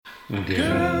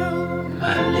Girl,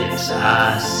 my lips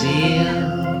are sealed.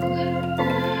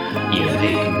 You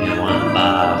make me want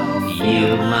barf.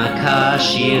 Yield my car,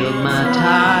 shield my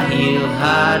tie, heel,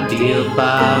 high deal,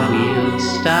 bar wheel,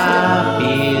 stop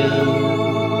you.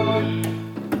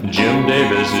 Jim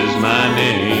Davis is my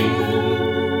name.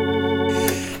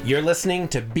 You're listening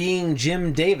to Being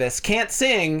Jim Davis. Can't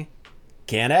sing,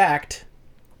 can't act,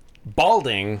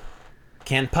 balding,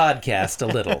 can podcast a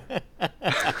little.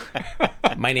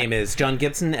 My name is John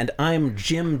Gibson, and I'm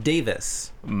Jim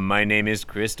Davis. My name is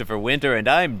Christopher Winter, and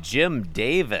I'm Jim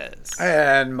Davis.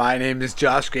 And my name is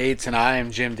Josh Gates, and I am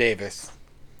Jim Davis.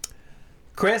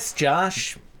 Chris,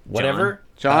 Josh, whatever.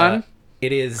 John?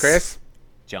 It is Chris?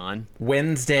 John.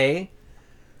 Wednesday,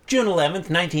 June 11th,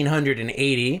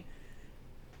 1980.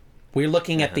 We're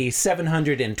looking at the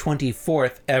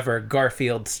 724th ever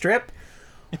Garfield strip.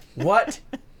 What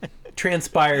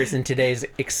transpires in today's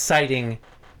exciting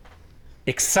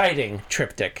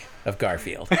triptych of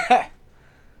Garfield?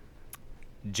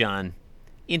 John,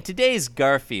 in today's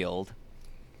Garfield,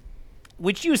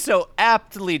 which you so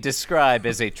aptly describe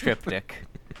as a triptych,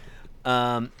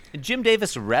 Jim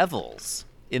Davis revels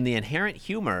in the inherent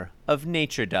humor of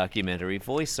nature documentary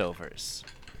voiceovers.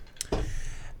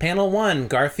 Panel 1,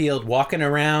 Garfield walking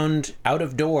around out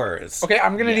of doors. Okay,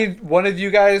 I'm going to need one of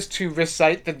you guys to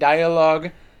recite the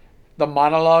dialogue, the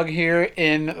monologue here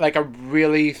in like a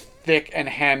really thick and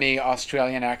hammy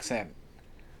Australian accent.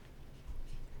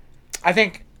 I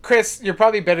think, Chris, you're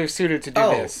probably better suited to do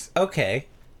this. Okay.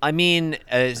 I mean,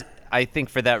 I think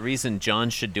for that reason,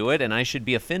 John should do it, and I should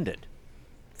be offended.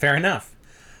 Fair enough.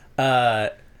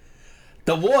 The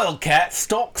wildcat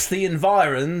stalks the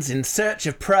environs in search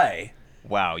of prey.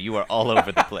 Wow, you are all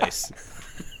over the place.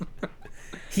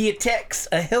 He attacks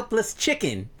a helpless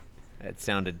chicken. That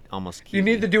sounded almost cute. You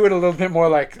need to do it a little bit more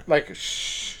like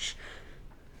shh.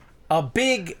 A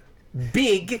big,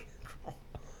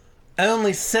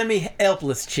 only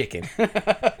semi-helpless chicken.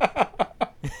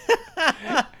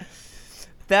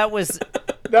 That was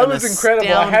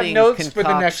incredible. I have notes for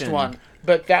the next concoction. one,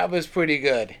 but that was pretty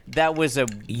good. That was a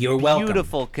You're welcome.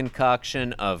 beautiful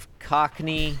concoction of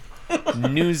Cockney,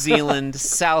 New Zealand,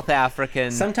 South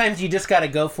African. Sometimes you just got to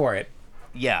go for it.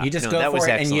 Yeah, You just no, go that was for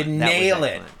it and you excellent. That was nail it.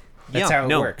 excellent. That's yeah, how it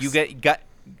no, works. You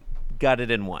got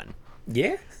it in one.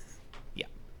 Yeah? Yeah.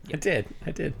 I did.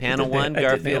 Panel I did one, nail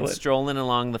Garfield it. strolling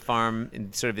along the farm,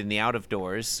 sort of in the out of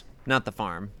doors. Not the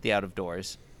farm, the out of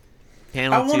doors.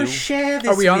 Panel I want two. to share this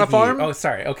Are we on with a farm? you. Oh,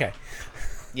 sorry. Okay.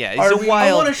 Yeah, Are he's we- a I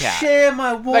wild want to cat. share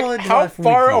my wildlife Like, how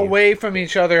far with you. away from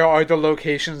each other are the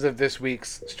locations of this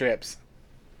week's strips?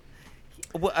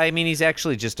 Well, I mean, he's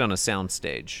actually just on a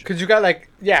soundstage. Because you got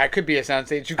it could be a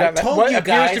soundstage. You I got like, told what you appears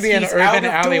guys to be an he's urban out of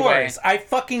alleyway. doors. I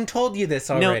fucking told you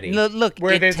this already. No, look,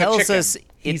 Where it there's a tells chicken. us.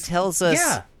 It tells us.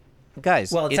 Yeah.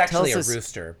 Guys, Well, it's it actually a tells us,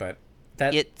 rooster, but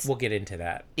that It's- we'll get into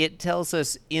that. It tells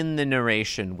us in the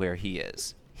narration where he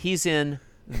is. He's in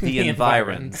the The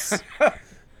environs.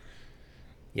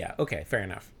 Yeah, okay, fair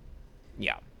enough.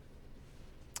 Yeah.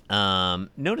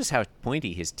 Notice how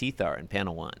pointy his teeth are in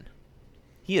panel one.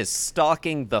 He is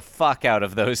stalking the fuck out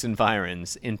of those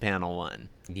environs in panel one.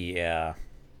 Yeah.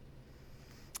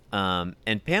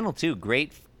 And panel two,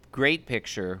 great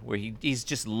picture where he's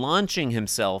just launching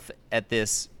himself at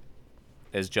this,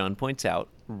 as John points out,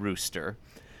 rooster.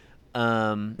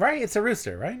 Right, it's a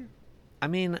rooster, right? I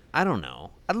mean, I don't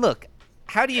know. Look,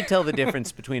 how do you tell the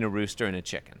difference between a rooster and a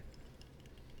chicken?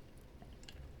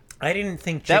 I didn't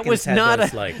think That chickens was had not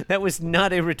those, a that was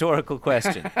not a rhetorical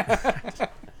question.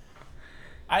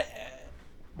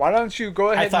 Why don't you go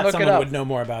I ahead and thought look it someone up? would know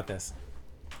more about this.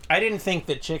 I didn't think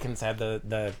that chickens had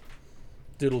the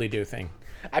doodly-doo thing.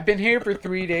 I've been here for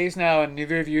 3 days now, and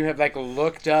neither of you have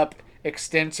looked up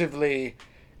extensively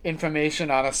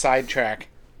information on a sidetrack.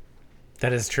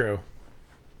 That is true.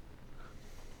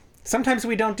 Sometimes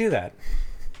we don't do that.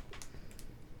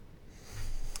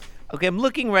 Okay, I'm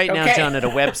looking right now, Okay. John, at a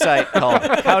website called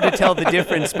How to Tell the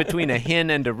Difference Between a Hen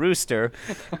and a Rooster.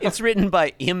 It's written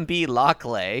by M.B.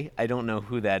 Lockley. I don't know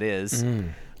who that is.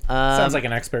 Sounds like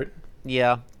an expert.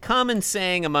 Yeah. Common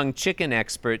saying among chicken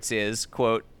experts is,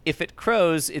 quote, if it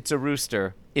crows, it's a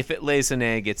rooster. If it lays an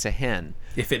egg, it's a hen.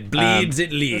 If it bleeds,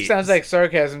 it This leads. sounds like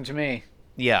sarcasm to me.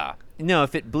 Yeah. No,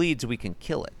 if it bleeds, we can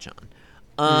kill it, John.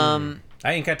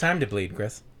 I ain't got time to bleed,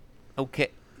 Chris.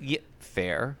 Okay. Yeah,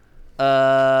 fair.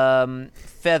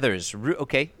 Feathers.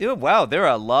 Okay. Oh, wow, there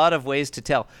are a lot of ways to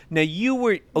tell. Now you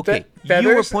were okay. Feathers?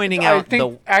 You were pointing out I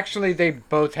think actually they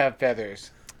both have feathers.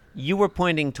 You were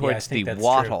pointing towards think the that's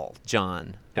wattle,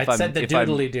 John. I said the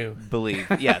doodly-doo. Believe.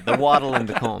 Yeah, the wattle and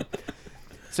the comb.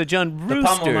 So, John, The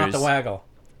roosters. pummel, not the waggle.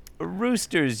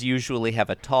 roosters usually have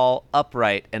a tall,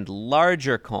 upright, and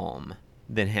larger comb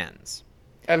than hens.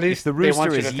 At least The they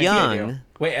want rooster you to is think they do. young.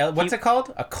 Wait, what's it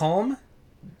called? A comb?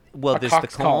 Well, A there's the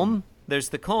cock's comb, comb. there's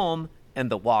the comb, and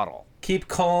the wattle. Keep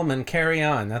calm and carry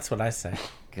on. That's what I say.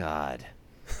 God.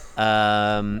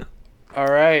 All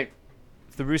right.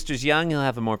 If the rooster's young, he'll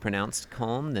have a more pronounced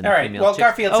comb than All the right. female Well, chick.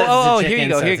 Garfield says oh, it's a here chicken.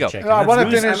 you go, so here you it's go. a chicken. No, I want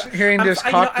to That's- finish hearing this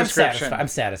cock description. I'm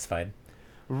satisfied.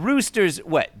 Roosters,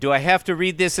 what? Do I have to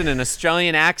read this in an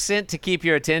Australian accent to keep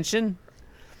your attention?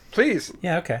 Please.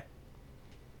 Yeah. Okay.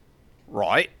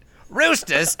 Right.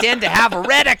 Roosters tend to have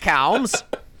redder combs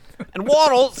and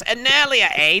wattles at an earlier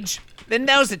age than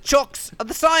those of chooks of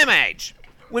the same age.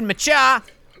 When mature,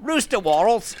 rooster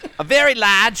wattles are very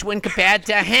large when compared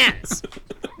to hens.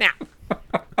 Now,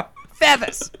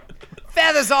 feathers.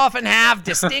 Feathers often have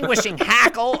distinguishing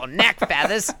hackle or neck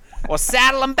feathers or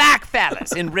saddle and back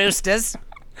feathers in roosters.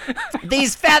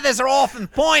 These feathers are often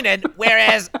pointed,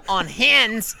 whereas on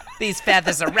hens, these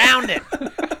feathers are rounded.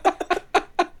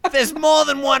 If there's more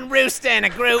than one rooster in a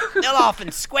group, they'll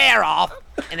often square off,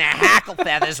 and their hackle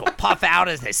feathers will puff out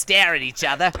as they stare at each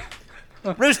other.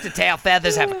 Rooster tail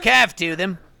feathers have a curve to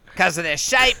them. Because of their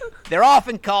shape, they're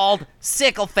often called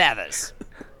sickle feathers.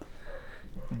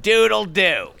 Doodle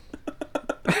do.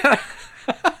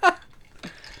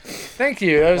 Thank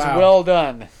you. That was Wow. well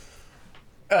done.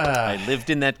 I lived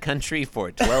in that country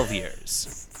for 12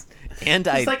 years. And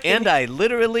I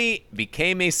literally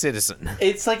became a citizen.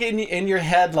 It's like in your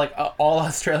head, like all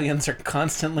Australians are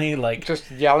constantly like Just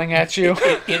yelling at you.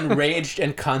 enraged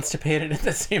and constipated at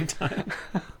the same time.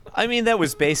 I mean, that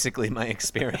was basically my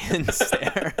experience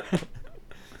there.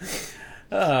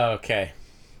 Okay.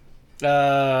 Did we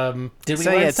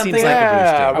So, learn yeah, it something? seems like a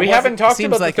rooster. Yeah, we haven't talked seems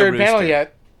about like the a third panel rooster.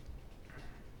 yet.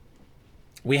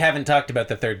 We haven't talked about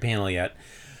the third panel yet.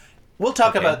 We'll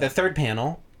talk Okay. about the third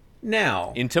panel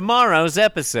now. In tomorrow's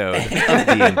episode of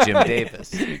Being Jim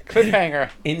Davis. Cliffhanger.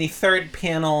 In the third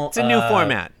panel, It's a new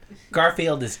format.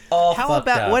 Garfield is all How fucked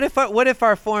about up. what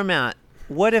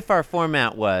if our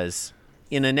format was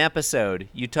in an episode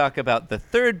you talk about the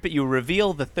third, but you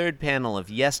reveal the third panel of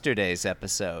yesterday's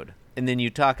episode, and then you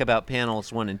talk about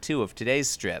panels 1 and 2 of today's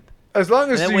strip. As long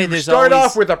as That way you there's start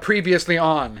always- off with a previously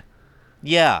on.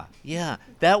 Yeah.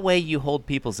 That way you hold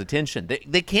people's attention.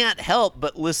 They can't help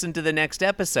but listen to the next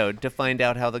episode to find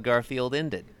out how the Garfield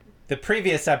ended. The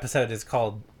previous episode is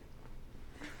called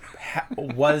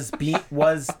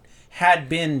Had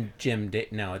Been Jim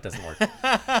No, it doesn't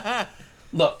work.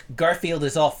 Look, Garfield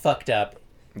is all fucked up.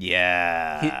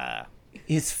 Yeah.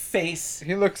 His face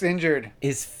He looks injured.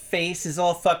 is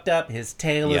all fucked up. His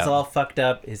tail Yeah. is all fucked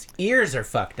up. His ears are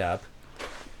fucked up.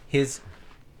 His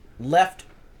left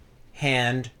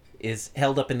hand is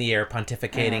held up in the air,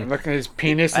 pontificating. Look at his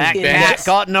penis is That bent. cat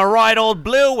got in a right old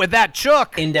blue with that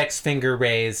chook. Index finger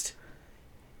raised.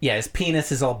 Yeah, his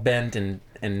penis is all bent and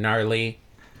gnarly.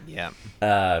 Yeah.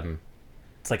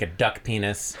 It's like a duck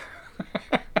penis.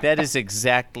 That is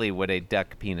exactly what a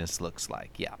duck penis looks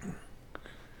like. Yeah.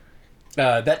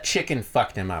 That chicken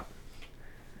fucked him up.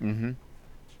 Unless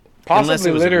it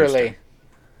Possibly was a literally.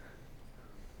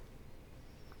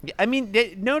 I mean,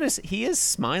 notice he is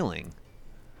smiling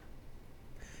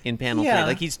in panel 3. Yeah.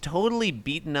 Like, he's totally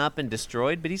beaten up and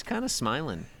destroyed, but he's kind of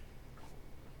smiling.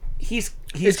 He's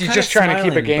Is he kinda just trying to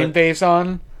keep a smiling, game but face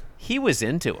on? He was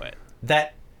into it.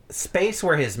 That space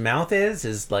where his mouth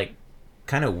is like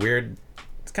kind of weird.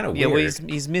 It's kind of Yeah, weird. well,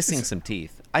 he's missing some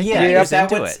teeth. I Yeah, think he is was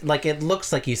that into what's it. like? It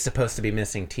looks like he's supposed to be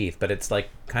missing teeth, but it's like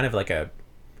kind of like a.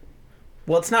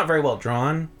 Well, it's not very well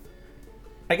drawn.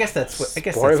 I guess that's what. I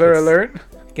guess that's Spoiler what's- alert.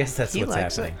 I guess that's He what's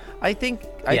likes happening. it. I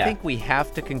think we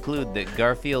have to conclude that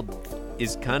Garfield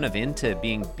is kind of into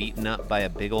being beaten up by a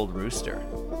big old rooster,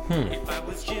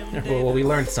 Well, we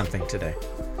learned something today.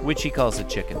 which he calls a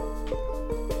chicken.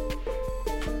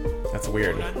 That's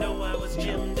weird.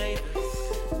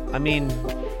 I mean,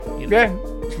 you know, Yeah,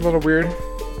 it's a little weird.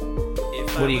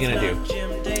 What are you gonna do?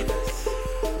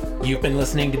 You've been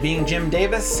listening to Being Jim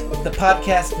Davis, the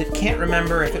podcast that can't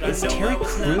remember if it was Terry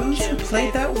Crews who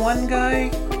played that one guy.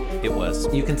 it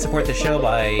was. You can support the show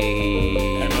by.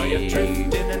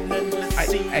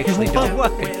 I actually don't.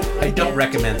 I don't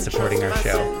recommend supporting our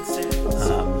show.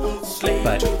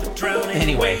 But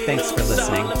anyway, thanks for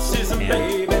listening,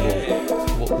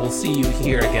 and we'll see you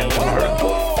here again tomorrow.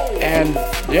 And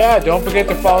yeah, don't forget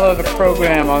to follow the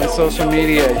program on social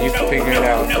media. You can figure it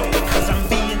out.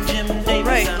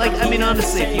 Right. Like, I mean,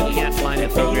 honestly, if you can't find the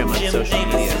program on social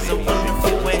media, maybe you should.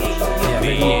 Yeah,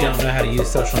 maybe you don't know how to use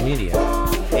social media.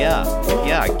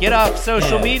 Yeah. Get off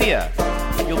social Yeah. media.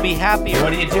 You'll be happier.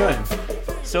 What are you doing?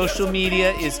 Social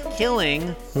media is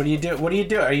killing What do you do? What do you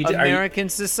do? Are you American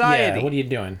society. Yeah. What are you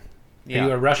doing? Yeah. Are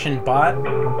you a Russian bot?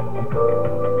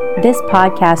 This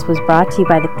podcast was brought to you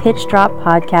by the Pitch Drop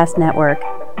Podcast Network.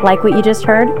 Like what you just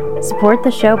heard? Support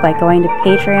the show by going to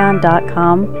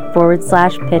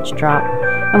patreon.com/pitch drop.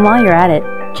 And while you're at it,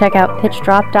 check out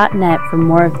pitchdrop.net for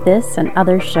more of this and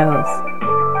other shows.